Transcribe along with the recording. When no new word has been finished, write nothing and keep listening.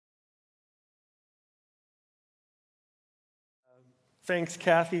Thanks,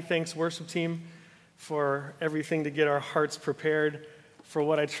 Kathy. Thanks, worship team, for everything to get our hearts prepared for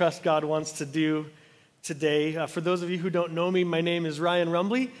what I trust God wants to do today. For those of you who don't know me, my name is Ryan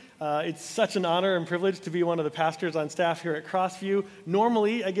Rumbley. It's such an honor and privilege to be one of the pastors on staff here at Crossview.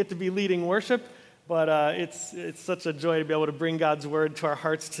 Normally, I get to be leading worship, but it's such a joy to be able to bring God's word to our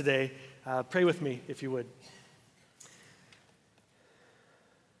hearts today. Pray with me, if you would.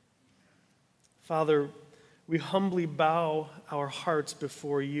 Father, we humbly bow our hearts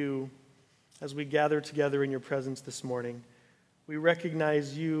before you as we gather together in your presence this morning. We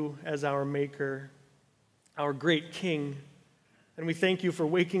recognize you as our Maker, our great King, and we thank you for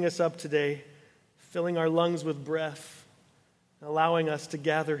waking us up today, filling our lungs with breath, allowing us to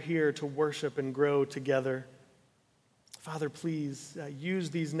gather here to worship and grow together. Father, please use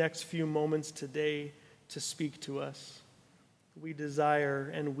these next few moments today to speak to us. We desire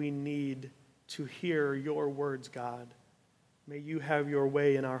and we need to hear your words, God. May you have your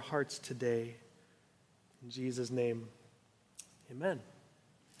way in our hearts today. In Jesus' name, amen.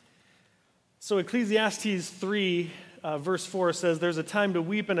 So Ecclesiastes 3, verse 4 says, there's a time to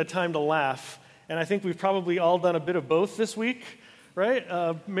weep and a time to laugh. And I think we've probably all done a bit of both this week, right?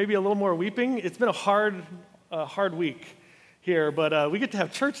 Maybe a little more weeping. It's been a hard week here, but we get to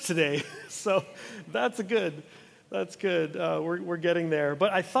have church today. So that's good. That's good. We're getting there.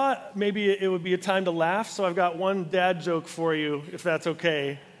 But I thought maybe it would be a time to laugh, so I've got one dad joke for you, if that's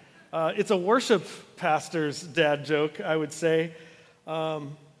okay. It's a worship pastor's dad joke, I would say. You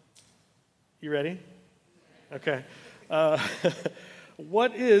ready? Okay.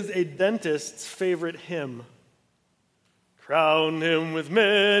 What is a dentist's favorite hymn? Crown him with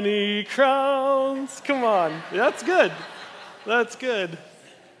many crowns. Come on. That's good. That's good.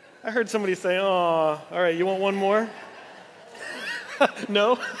 I heard somebody say, "Oh, all right, you want one more?"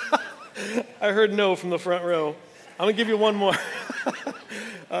 No? I heard no from the front row. I'm going to give you one more.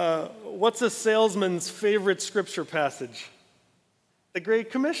 What's a salesman's favorite scripture passage? The Great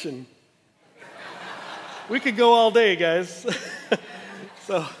Commission. We could go all day, guys.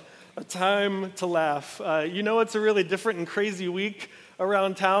 So, a time to laugh. You know it's a really different and crazy week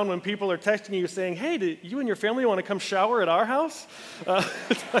around town when people are texting you saying, "Hey, do you and your family want to come shower at our house?"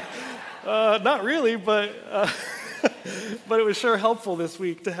 Not really, but but it was sure helpful this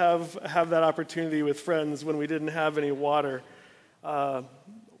week to have that opportunity with friends when we didn't have any water.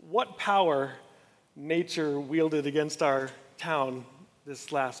 What power nature wielded against our town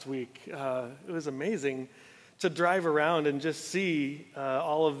this last week. It was amazing to drive around and just see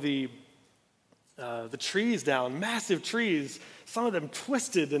all of the trees down, massive trees, some of them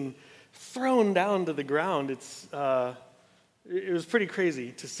twisted and thrown down to the ground. It was pretty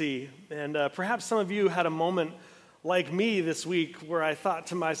crazy to see. And perhaps some of you had a moment like me this week where I thought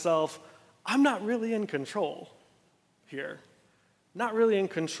to myself, I'm not really in control here. Not really in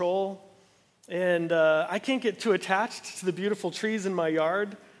control. And I can't get too attached to the beautiful trees in my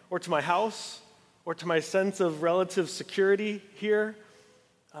yard or to my house or to my sense of relative security here.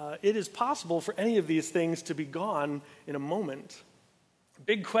 It is possible for any of these things to be gone in a moment.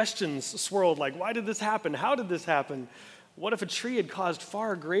 Big questions swirled like, why did this happen? How did this happen? What if a tree had caused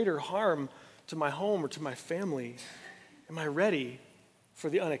far greater harm to my home or to my family? Am I ready for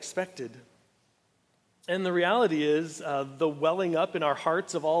the unexpected? And the reality is, the welling up in our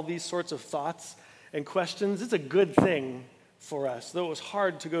hearts of all these sorts of thoughts and questions is a good thing for us, though it was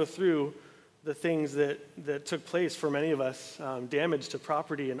hard to go through the things that took place for many of us, damage to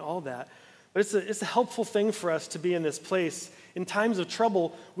property and all that. But it's a helpful thing for us to be in this place. In times of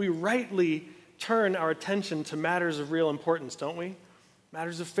trouble, we rightly turn our attention to matters of real importance, don't we?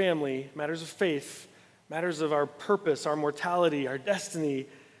 Matters of family, matters of faith, matters of our purpose, our mortality, our destiny.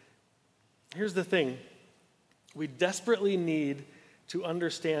 Here's the thing. We desperately need to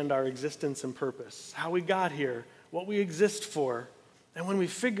understand our existence and purpose, how we got here, what we exist for. And when we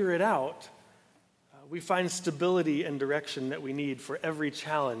figure it out, we find stability and direction that we need for every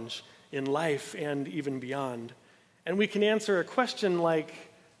challenge in life and even beyond. And we can answer a question like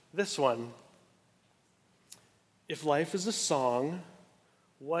this one. If life is a song,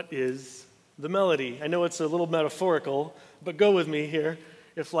 what is the melody? I know it's a little metaphorical, but go with me here.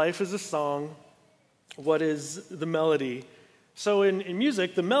 If life is a song, what is the melody? So in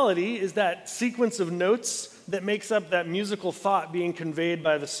music, the melody is that sequence of notes that makes up that musical thought being conveyed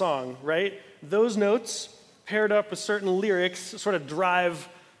by the song, right? Those notes, paired up with certain lyrics, sort of drive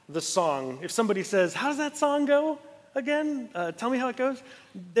the song. If somebody says, "How does that song go again? Tell me how it goes."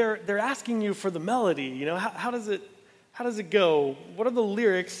 They're asking you for the melody. You know, how does it go? What are the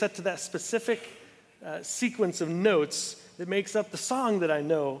lyrics set to that specific sequence of notes that makes up the song that I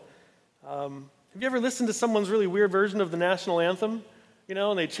know? Have you ever listened to someone's really weird version of the national anthem?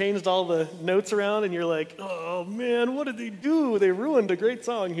 and they changed all the notes around, and you're like, oh man, what did they do? They ruined a great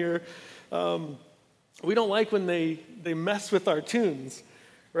song here. We don't like when they mess with our tunes,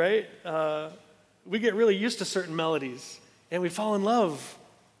 right? We get really used to certain melodies, and we fall in love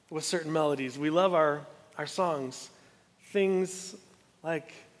with certain melodies. We love our songs. Things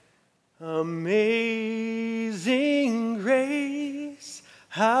like, Amazing Grace,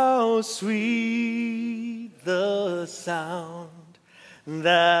 how sweet the sound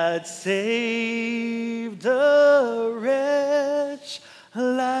that saved a wretch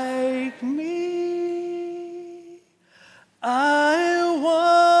like me. I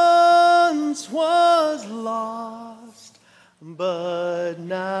once was lost, but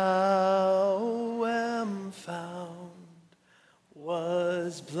now am found.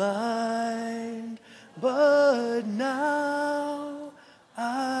 Was blind, but now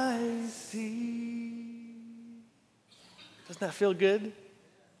I see. Doesn't that feel good?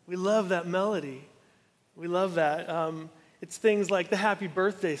 We love that melody. We love that. It's things like the Happy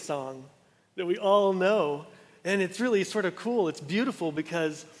Birthday song that we all know. And it's really sort of cool. It's beautiful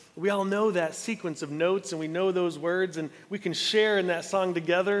because we all know that sequence of notes and we know those words and we can share in that song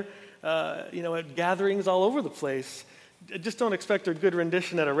together, at gatherings all over the place. Just don't expect a good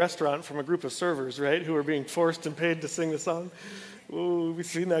rendition at a restaurant from a group of servers, right, who are being forced and paid to sing the song. Ooh, we've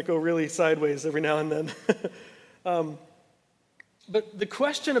seen that go really sideways every now and then. But the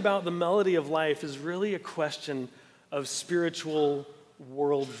question about the melody of life is really a question of spiritual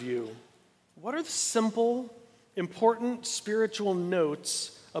worldview. What are the simple, important spiritual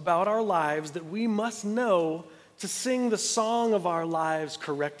notes about our lives that we must know to sing the song of our lives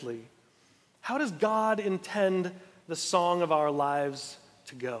correctly? How does God intend the song of our lives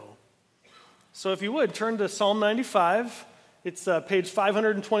to go? So if you would, turn to Psalm 95. It's page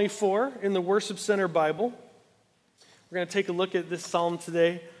 524 in the Worship Center Bible. We're going to take a look at this psalm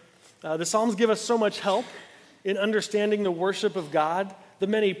today. The Psalms give us so much help in understanding the worship of God. The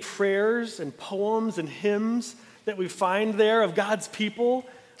many prayers and poems and hymns that we find there of God's people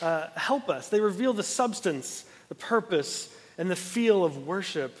help us. They reveal the substance, the purpose, and the feel of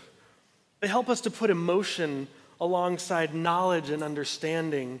worship. They help us to put emotion alongside knowledge and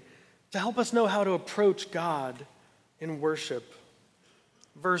understanding to help us know how to approach God in worship.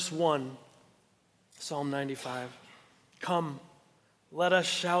 Verse 1, Psalm 95. Come, let us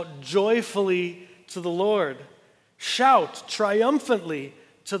shout joyfully to the Lord. Shout triumphantly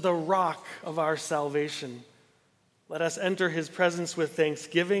to the rock of our salvation. Let us enter his presence with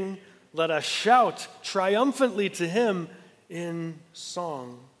thanksgiving. Let us shout triumphantly to him in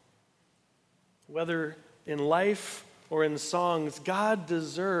song. Whether in life or in songs, God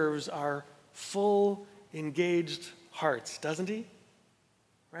deserves our full, engaged hearts, doesn't he?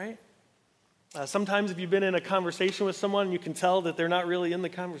 Right? Sometimes if you've been in a conversation with someone, you can tell that they're not really in the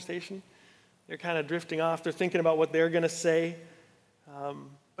conversation. They're kind of drifting off. They're thinking about what they're going to say.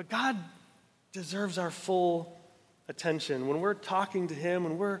 But God deserves our full attention. When we're talking to him,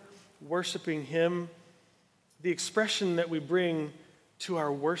 when we're worshiping him, the expression that we bring to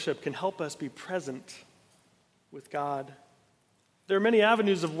our worship can help us be present with God. There are many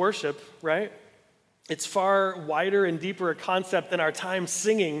avenues of worship, right? It's far wider and deeper a concept than our time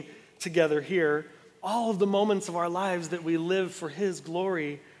singing together here. All of the moments of our lives that we live for his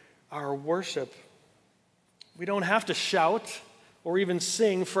glory are worship. We don't have to shout or even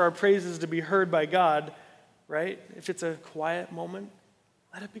sing for our praises to be heard by God, right? If it's a quiet moment,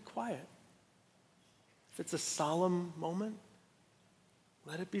 let it be quiet. If it's a solemn moment,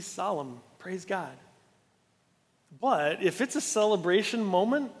 let it be solemn. Praise God. But if it's a celebration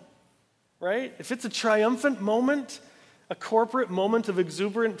moment, right? If it's a triumphant moment, a corporate moment of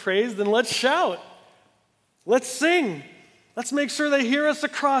exuberant praise, then let's shout. Let's sing. Let's make sure they hear us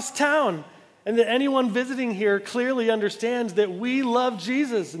across town and that anyone visiting here clearly understands that we love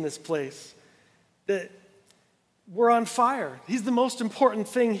Jesus in this place, that we're on fire. He's the most important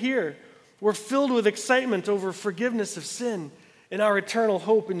thing here. We're filled with excitement over forgiveness of sin and our eternal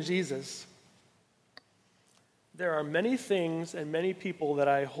hope in Jesus. There are many things and many people that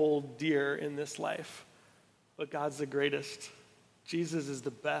I hold dear in this life, but God's the greatest. Jesus is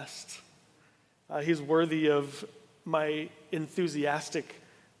the best. He's worthy of my enthusiastic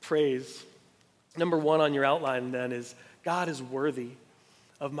praise. Number one on your outline then is God is worthy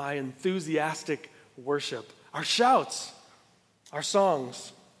of my enthusiastic worship. Our shouts, our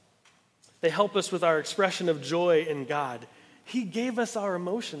songs, they help us with our expression of joy in God. He gave us our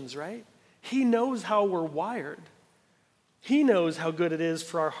emotions, right? He knows how we're wired. He knows how good it is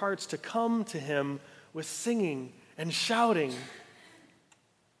for our hearts to come to him with singing and shouting.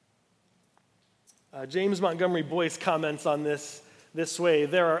 James Montgomery Boyce comments on this this way.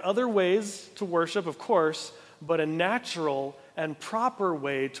 There are other ways to worship, of course, but a natural and proper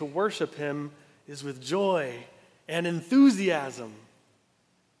way to worship him is with joy and enthusiasm.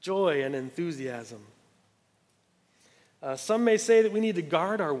 Joy and enthusiasm. Some may say that we need to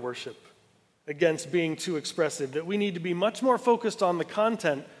guard our worship against being too expressive, that we need to be much more focused on the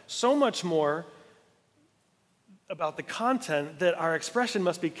content, so much more about the content that our expression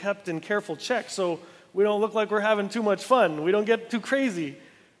must be kept in careful check so we don't look like we're having too much fun. We don't get too crazy,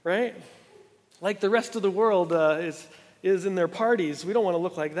 right? Like the rest of the world is in their parties. We don't want to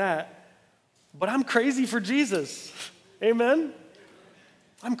look like that. But I'm crazy for Jesus. Amen?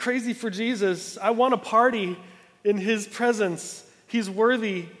 I'm crazy for Jesus. I want to party in his presence. He's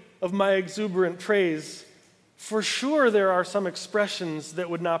worthy of my exuberant praise. For sure, there are some expressions that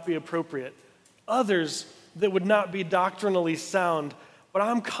would not be appropriate, others that would not be doctrinally sound, but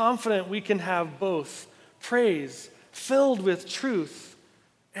I'm confident we can have both praise filled with truth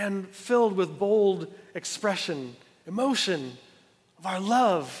and filled with bold expression, emotion of our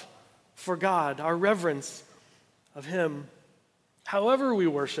love for God, our reverence of him. However we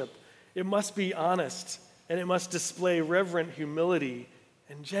worship, it must be honest and it must display reverent humility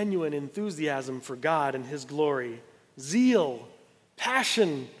and genuine enthusiasm for God and his glory, zeal,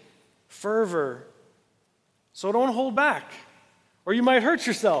 passion, fervor. So don't hold back, or you might hurt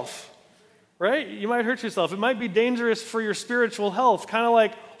yourself, right? You might hurt yourself. It might be dangerous for your spiritual health, kind of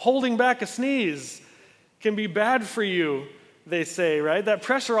like holding back a sneeze can be bad for you, they say, right? That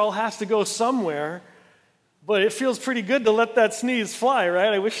pressure all has to go somewhere, but it feels pretty good to let that sneeze fly,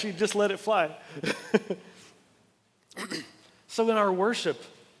 right? I wish you'd just let it fly. So in our worship,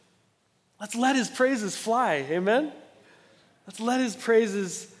 let's let his praises fly, amen? Let's let his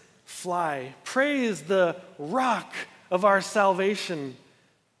praises fly. Praise the rock of our salvation,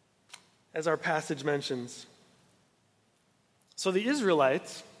 as our passage mentions. So the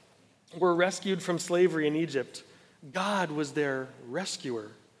Israelites were rescued from slavery in Egypt. God was their rescuer,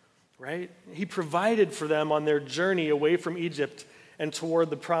 right? He provided for them on their journey away from Egypt and toward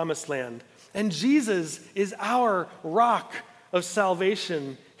the promised land. And Jesus is our rock of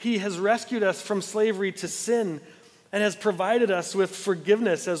salvation. He has rescued us from slavery to sin and has provided us with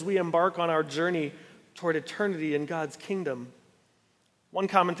forgiveness as we embark on our journey toward eternity in God's kingdom. One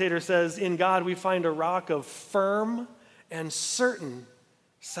commentator says, in God we find a rock of firm and certain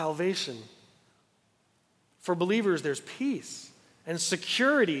salvation. For believers, there's peace and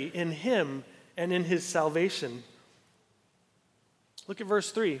security in him and in his salvation. Look at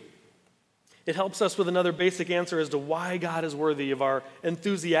verse 3. It helps us with another basic answer as to why God is worthy of our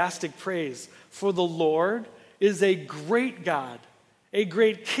enthusiastic praise. For the Lord is a great God, a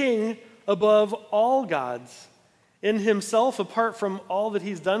great king above all gods. In himself, apart from all that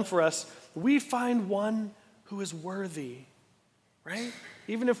he's done for us, we find one who is worthy, right?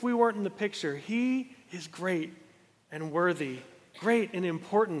 Even if we weren't in the picture, he is great and worthy, great in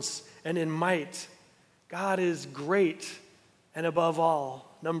importance and in might. God is great and above all.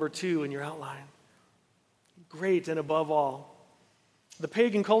 Number 2 in your outline. Great and above all. The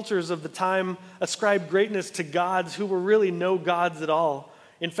pagan cultures of the time ascribed greatness to gods who were really no gods at all.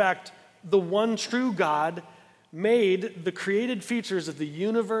 In fact, the one true God made the created features of the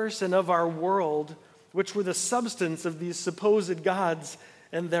universe and of our world, which were the substance of these supposed gods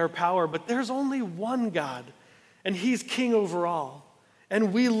and their power. But there's only one God, and he's king over all.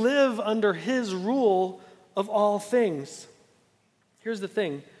 And we live under his rule of all things. Here's the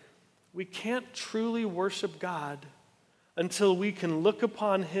thing. We can't truly worship God until we can look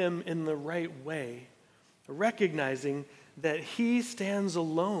upon him in the right way, recognizing that he stands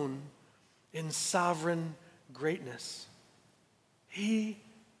alone in sovereign greatness. He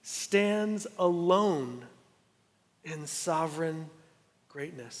stands alone in sovereign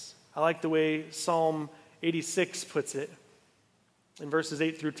greatness. I like the way Psalm 86 puts it in verses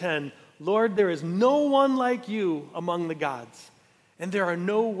 8 through 10. Lord, there is no one like you among the gods, and there are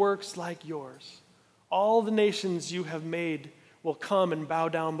no works like yours. All the nations you have made will come and bow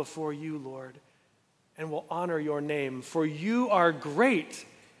down before you, Lord, and will honor your name. For you are great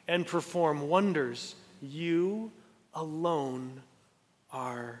and perform wonders. You alone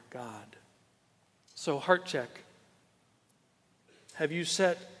are God. So heart check. Have you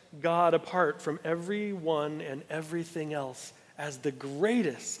set God apart from everyone and everything else as the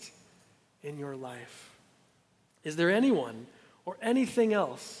greatest in your life? Is there anyone or anything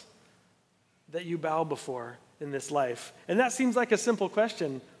else that you bow before in this life? And that seems like a simple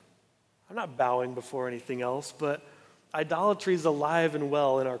question. I'm not bowing before anything else, but idolatry is alive and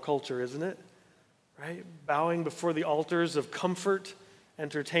well in our culture, isn't it? Right? Bowing before the altars of comfort,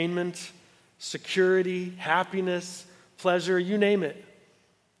 entertainment, security, happiness, pleasure, you name it.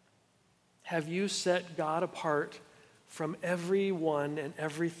 Have you set God apart from everyone and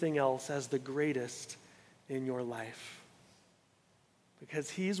everything else as the greatest in your life? Because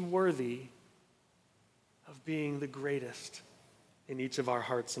he's worthy of being the greatest in each of our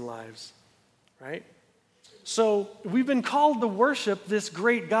hearts and lives, right? So we've been called to worship this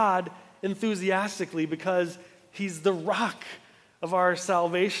great God enthusiastically because he's the rock of our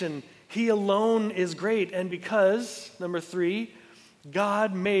salvation. He alone is great. And because, number 3,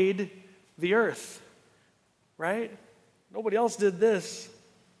 God made the earth, right? Nobody else did this.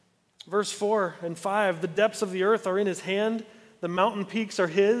 Verse 4 and 5, the depths of the earth are in his hand. The mountain peaks are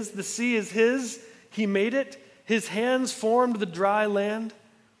his. The sea is his. He made it. His hands formed the dry land.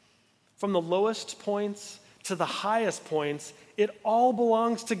 From the lowest points to the highest points, it all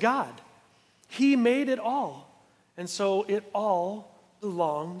belongs to God. He made it all. And so it all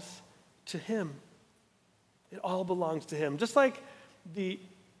belongs to him. It all belongs to him. Just like the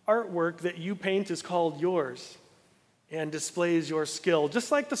artwork that you paint is called yours and displays your skill.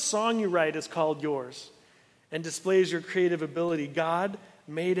 Just like the song you write is called yours and displays your creative ability. God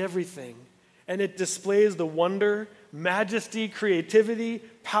made everything. And it displays the wonder, majesty, creativity,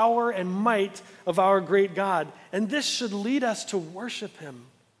 power, and might of our great God. And this should lead us to worship him,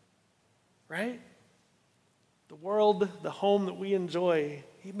 right? The world, the home that we enjoy,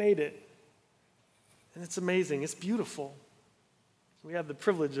 he made it. And it's amazing. It's beautiful. We have the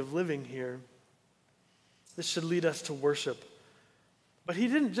privilege of living here. This should lead us to worship. But he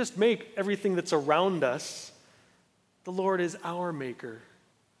didn't just make everything that's around us. The Lord is our maker.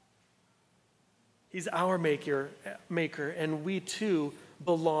 He's our maker, and we too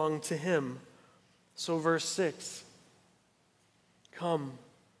belong to him. So verse 6, come,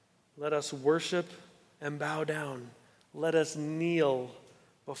 let us worship and bow down. Let us kneel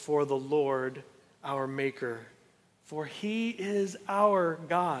before the Lord, our maker. For he is our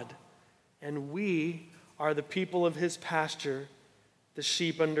God, and we are the people of his pasture, the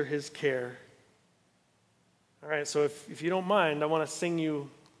sheep under his care. All right, so if you don't mind, I want to sing you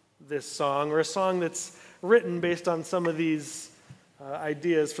this song, or a song that's written based on some of these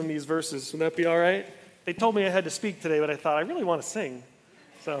ideas from these verses. Would that be all right? They told me I had to speak today, but I thought I really want to sing.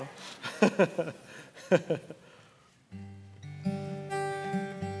 So, if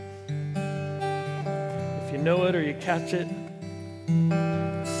you know it or you catch it,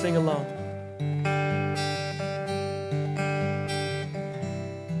 sing along.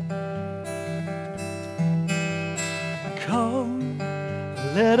 Come,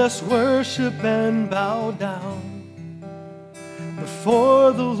 let us worship and bow down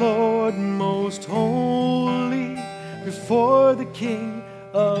before the Lord most holy, before the King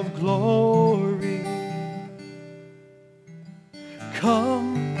of glory.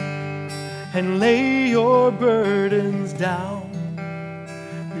 Come and lay your burdens down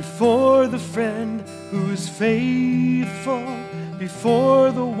before the friend who's faithful,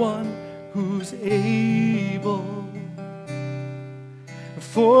 before the one who's able.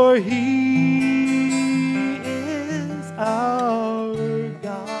 For he is our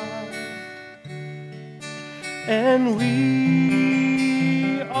God, and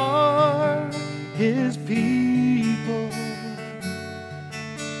we are his people.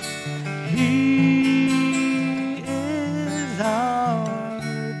 He is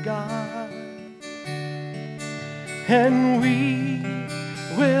our God, and we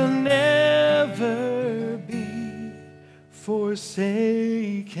will never be forsaken.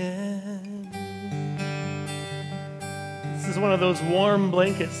 This is one of those warm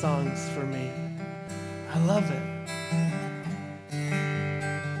blanket songs for me. I love it.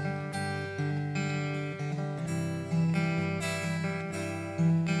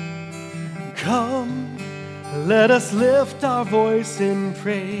 Come, let us lift our voice in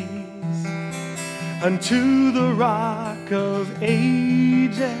praise unto the Rock of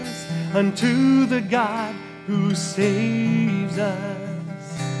Ages, unto the God who saves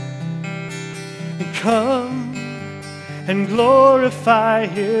us. Come and glorify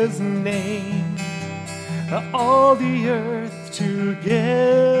his name, all the earth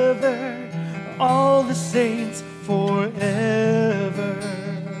together, all the saints forever.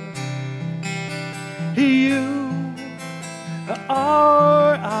 You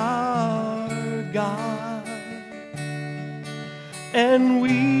are our God, and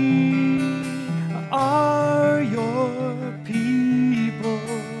we are your people.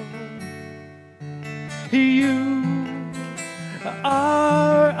 You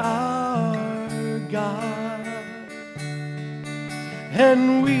are our God,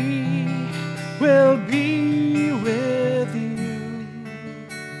 and we will be with you.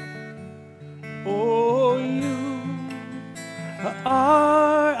 Oh, you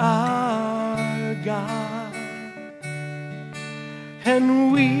are our God,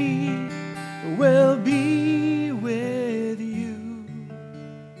 and we will be with you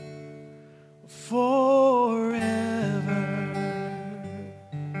forever.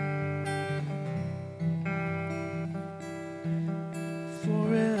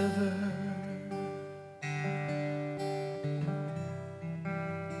 Forever.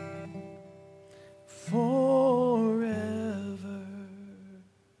 Forever.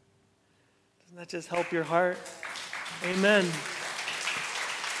 Doesn't that just help your heart? Amen.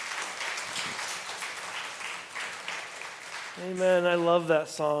 Amen. I love that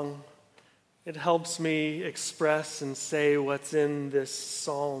song. It helps me express and say what's in this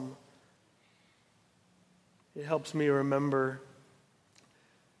psalm. It helps me remember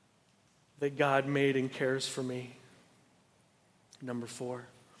that God made and cares for me. Number 4.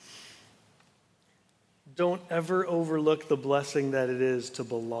 Don't ever overlook the blessing that it is to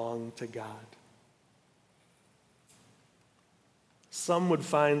belong to God. Some would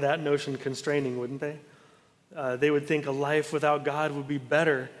find that notion constraining, wouldn't they? They would think a life without God would be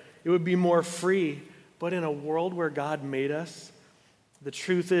better. It would be more free. But in a world where God made us, the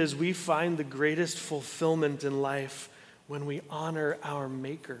truth is we find the greatest fulfillment in life when we honor our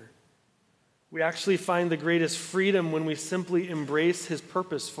Maker. We actually find the greatest freedom when we simply embrace His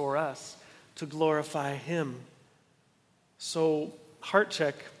purpose for us to glorify Him. So, heart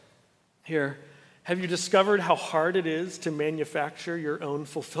check here. Have you discovered how hard it is to manufacture your own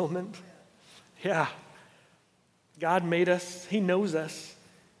fulfillment? Yeah. God made us. He knows us.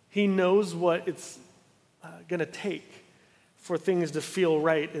 He knows what it's going to take for things to feel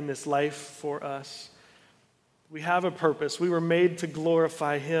right in this life for us. We have a purpose. We were made to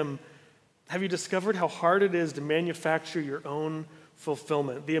glorify Him. Have you discovered how hard it is to manufacture your own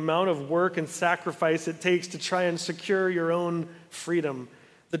fulfillment? The amount of work and sacrifice it takes to try and secure your own freedom.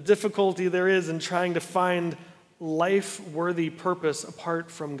 The difficulty there is in trying to find life-worthy purpose apart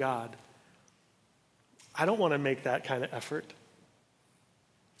from God. I don't want to make that kind of effort.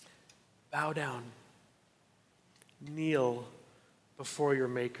 Bow down. Kneel before your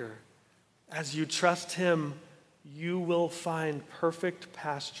Maker. As you trust Him, you will find perfect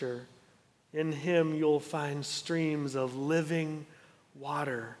pasture. In Him, you'll find streams of living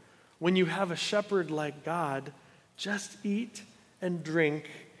water. When you have a shepherd like God, just eat and drink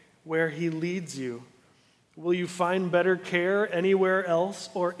where He leads you. Will you find better care anywhere else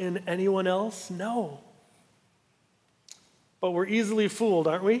or in anyone else? No. But we're easily fooled,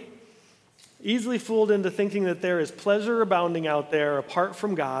 aren't we? Easily fooled into thinking that there is pleasure abounding out there apart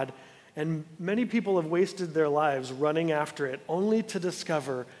from God, and many people have wasted their lives running after it only to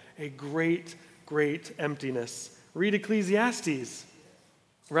discover a great, great emptiness. Read Ecclesiastes,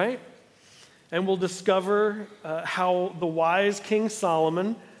 right? And we'll discover how the wise King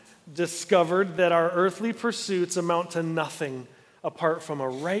Solomon discovered that our earthly pursuits amount to nothing apart from a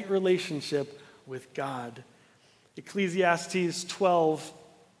right relationship with God. Ecclesiastes 12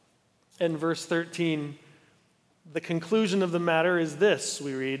 and verse 13, the conclusion of the matter is this,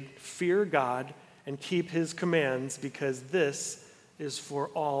 we read, "Fear God and keep His commands, because this is for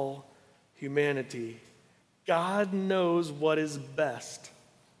all humanity." God knows what is best.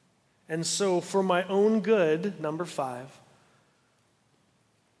 And so for my own good, number 5,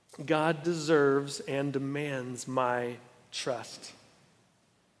 God deserves and demands my trust.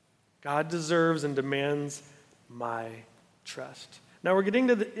 God deserves and demands my trust. Now we're getting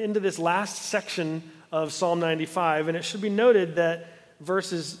into this last section of Psalm 95, and it should be noted that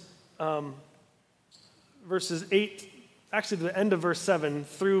verses 8, actually the end of verse 7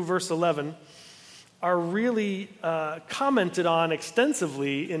 through verse 11, are really commented on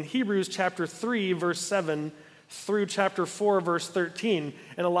extensively in Hebrews chapter 3, verse 7 through chapter 4, verse 13.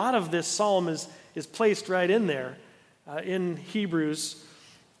 And a lot of this psalm is placed right in there in Hebrews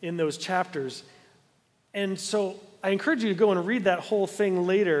in those chapters. And so I encourage you to go and read that whole thing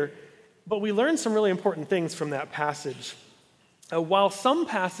later, but we learn some really important things from that passage. While some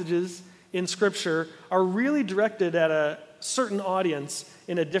passages in Scripture are really directed at a certain audience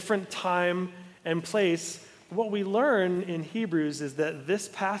in a different time and place, what we learn in Hebrews is that this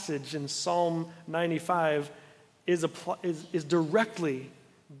passage in Psalm 95 is directly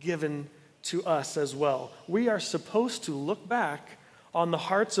given to us as well. We are supposed to look back on the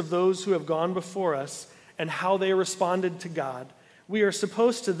hearts of those who have gone before us and how they responded to God. We are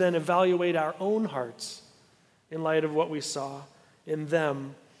supposed to then evaluate our own hearts in light of what we saw in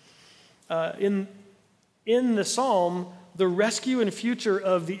them. In the psalm, the rescue and future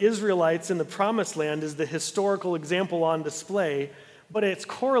of the Israelites in the Promised Land is the historical example on display, but it's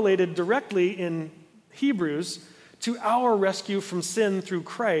correlated directly in Hebrews to our rescue from sin through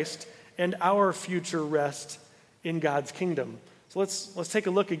Christ and our future rest in God's kingdom. So let's take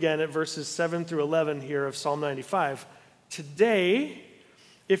a look again at verses 7 through 11 here of Psalm 95. Today,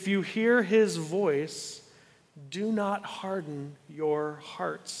 if you hear his voice, do not harden your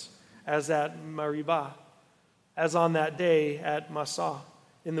hearts, as at Meribah, as on that day at Massah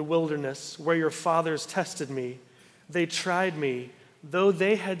in the wilderness, where your fathers tested me. They tried me, though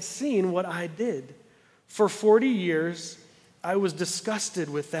they had seen what I did. For 40 years, I was disgusted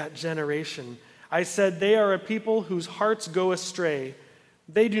with that generation. I said, they are a people whose hearts go astray.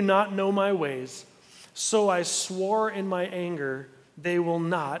 They do not know my ways. So I swore in my anger, they will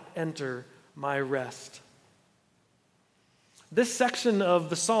not enter my rest. This section of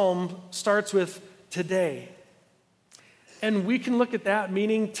the psalm starts with today. And we can look at that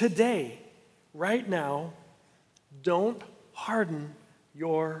meaning today, right now, don't harden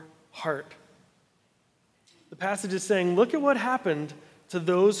your heart. The passage is saying, look at what happened to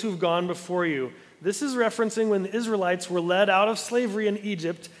those who've gone before you. This is referencing when the Israelites were led out of slavery in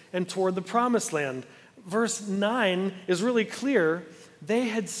Egypt and toward the promised land. Verse 9 is really clear. They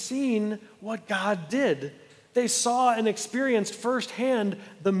had seen what God did. They saw and experienced firsthand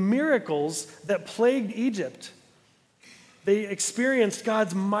the miracles that plagued Egypt. They experienced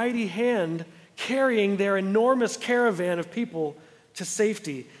God's mighty hand carrying their enormous caravan of people to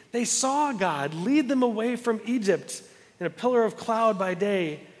safety. They saw God lead them away from Egypt in a pillar of cloud by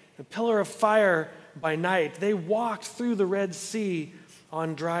day, a pillar of fire by night. They walked through the Red Sea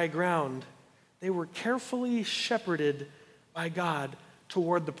on dry ground. They were carefully shepherded by God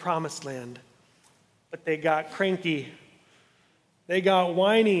toward the promised land. But they got cranky. They got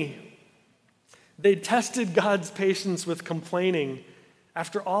whiny. They tested God's patience with complaining.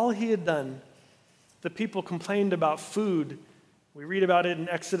 After all he had done, the people complained about food. We read about it in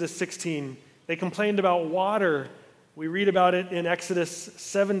Exodus 16. They complained about water. We read about it in Exodus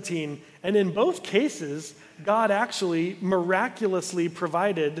 17. And in both cases, God actually miraculously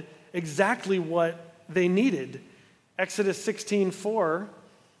provided exactly what they needed. Exodus 16:4,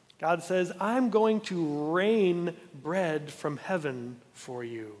 God says, I'm going to rain bread from heaven for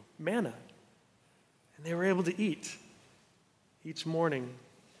you, manna. And they were able to eat each morning.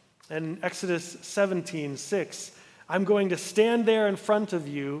 And Exodus 17:6, I'm going to stand there in front of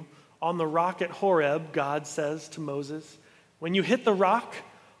you on the rock at Horeb, God says to Moses. When you hit the rock,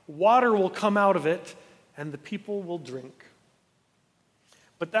 water will come out of it, and the people will drink.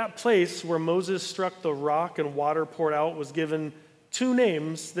 But that place where Moses struck the rock and water poured out was given two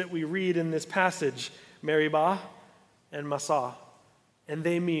names that we read in this passage, Meribah and Massah. And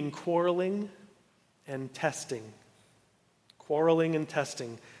they mean quarreling and testing. Quarreling and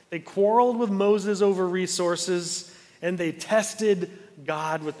testing. They quarreled with Moses over resources, and they tested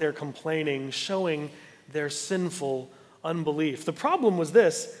God with their complaining, showing their sinful unbelief. The problem was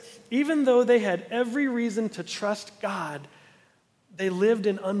this: even though they had every reason to trust God, they lived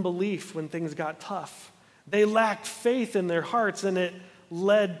in unbelief when things got tough. They lacked faith in their hearts, and it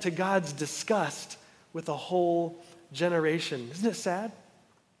led to God's disgust with a whole generation. Isn't it sad?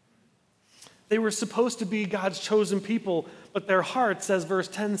 They were supposed to be God's chosen people, but their hearts, as verse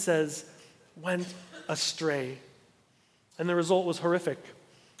 10 says, went astray. And the result was horrific.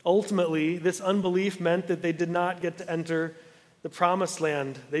 Ultimately, this unbelief meant that they did not get to enter the promised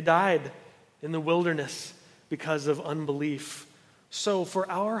land. They died in the wilderness because of unbelief. So for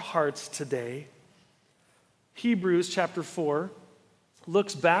our hearts today, Hebrews chapter 4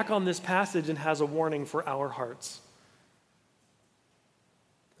 looks back on this passage and has a warning for our hearts.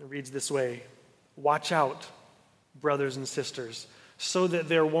 It reads this way: watch out, brothers and sisters, so that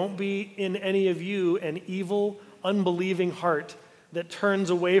there won't be in any of you an evil, unbelieving heart that turns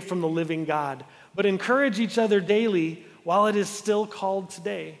away from the living God. But encourage each other daily while it is still called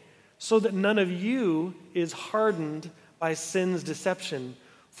today, so that none of you is hardened by sin's deception.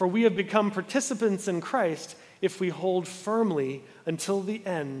 For we have become participants in Christ if we hold firmly until the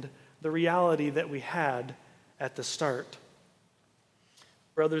end the reality that we had at the start.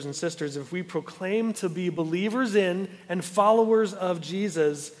 Brothers and sisters, if we proclaim to be believers in and followers of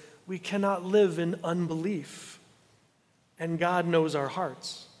Jesus, we cannot live in unbelief. And God knows our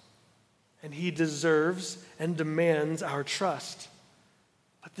hearts, and he deserves and demands our trust.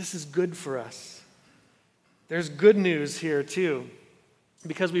 But this is good for us. There's good news here too,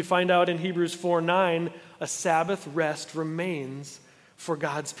 because we find out in Hebrews 4:9, a Sabbath rest remains for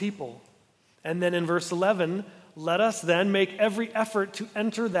God's people. And then in verse 11, let us then make every effort to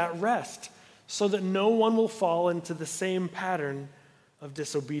enter that rest, so that no one will fall into the same pattern of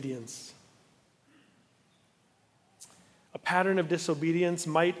disobedience. A pattern of disobedience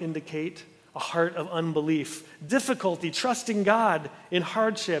might indicate a heart of unbelief. Difficulty trusting God in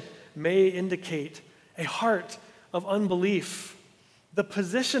hardship may indicate a heart of unbelief. The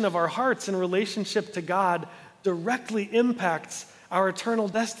position of our hearts in relationship to God directly impacts our eternal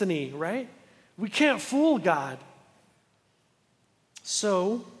destiny, right? We can't fool God.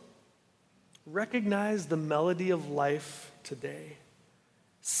 So, recognize the melody of life today.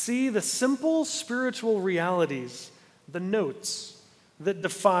 See the simple spiritual realities, the notes that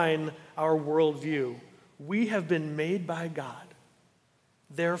define our worldview. We have been made by God.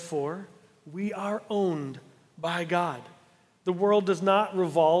 Therefore, we are owned by God. The world does not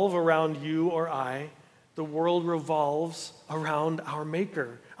revolve around you or I. The world revolves around our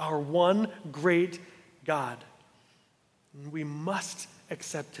Maker, our one great God. And we must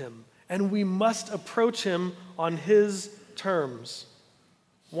accept him, and we must approach him on his terms.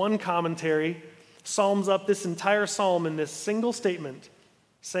 One commentary sums up this entire psalm in this single statement,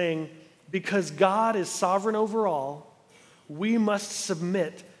 saying, because God is sovereign over all, we must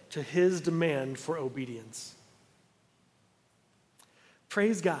submit to his demand for obedience.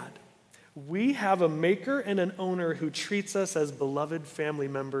 Praise God. We have a maker and an owner who treats us as beloved family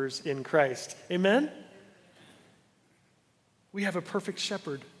members in Christ. Amen? We have a perfect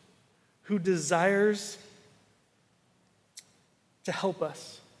shepherd who desires to help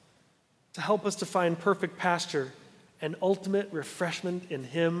us to find perfect pasture and ultimate refreshment in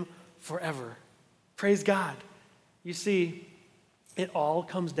him forever. Praise God. You see, it all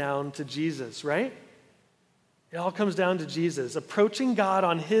comes down to Jesus, right? It all comes down to Jesus. Approaching God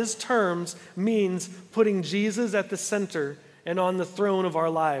on his terms means putting Jesus at the center and on the throne of our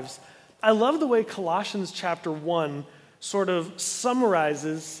lives. I love the way Colossians chapter 1 sort of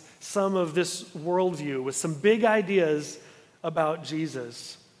summarizes some of this worldview with some big ideas about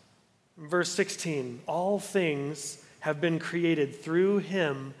Jesus. Verse 16, all things have been created through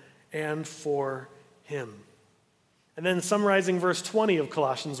him and for him. And then summarizing verse 20 of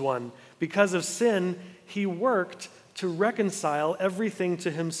Colossians 1, because of sin, he worked to reconcile everything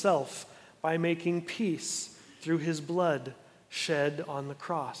to himself by making peace through his blood shed on the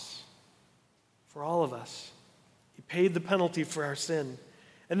cross for all of us. He paid the penalty for our sin.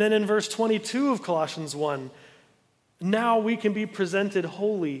 And then in verse 22 of Colossians 1, now we can be presented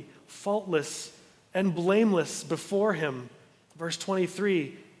holy, faultless, and blameless before him. Verse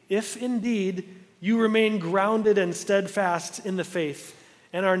 23, if indeed you remain grounded and steadfast in the faith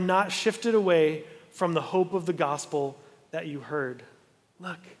and are not shifted away from the hope of the gospel that you heard.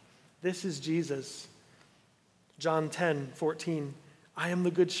 Look, this is Jesus. John 10:14, I am the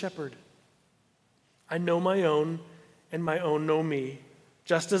good shepherd. I know my own, and my own know me.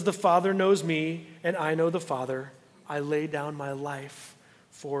 Just as the Father knows me, and I know the Father, I lay down my life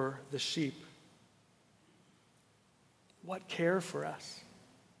for the sheep. What care for us?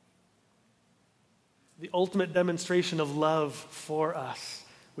 The ultimate demonstration of love for us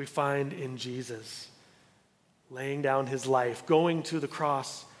we find in Jesus, laying down his life, going to the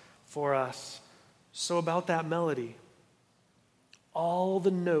cross for us. So about that melody, all the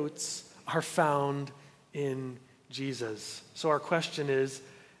notes are found in Jesus. So our question is,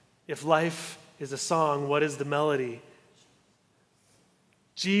 if life is a song, what is the melody?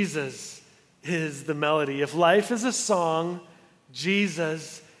 Jesus is the melody. If life is a song,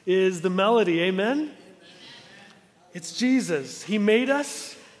 Jesus is the melody. Amen? It's Jesus. He made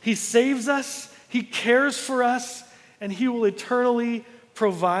us. He saves us. He cares for us. And he will eternally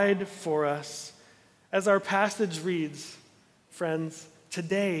provide for us. As our passage reads, friends,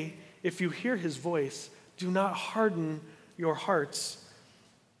 today, if you hear his voice, do not harden your hearts.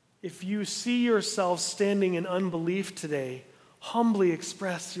 If you see yourself standing in unbelief today, humbly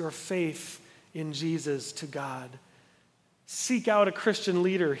express your faith in Jesus to God. Seek out a Christian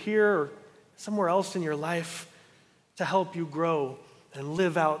leader here or somewhere else in your life to help you grow and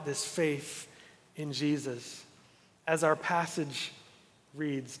live out this faith in Jesus. As our passage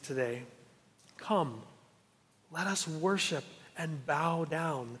reads today, come, let us worship and bow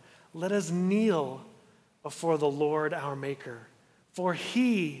down. Let us kneel before the Lord our Maker, for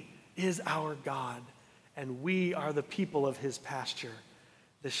he is our God, and we are the people of his pasture,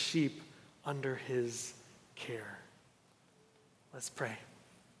 the sheep under his care. Let's pray.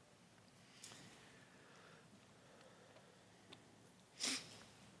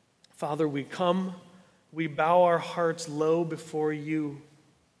 Father, we come, we bow our hearts low before you.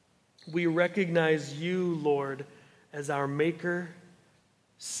 We recognize you, Lord, as our Maker,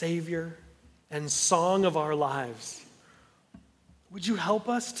 Savior, and song of our lives. Would you help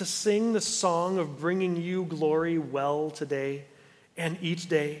us to sing the song of bringing you glory well today and each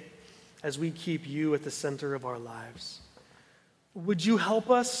day as we keep you at the center of our lives? Would you help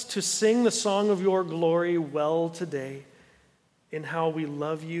us to sing the song of your glory well today in how we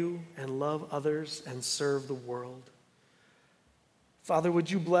love you and love others and serve the world? Father,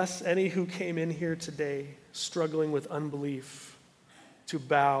 would you bless any who came in here today struggling with unbelief to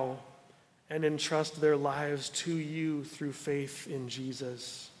bow and entrust their lives to you through faith in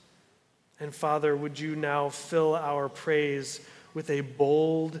Jesus? And Father, would you now fill our praise with a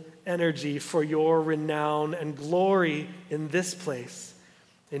bold energy for your renown and glory in this place.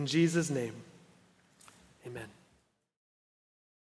 In Jesus' name, amen.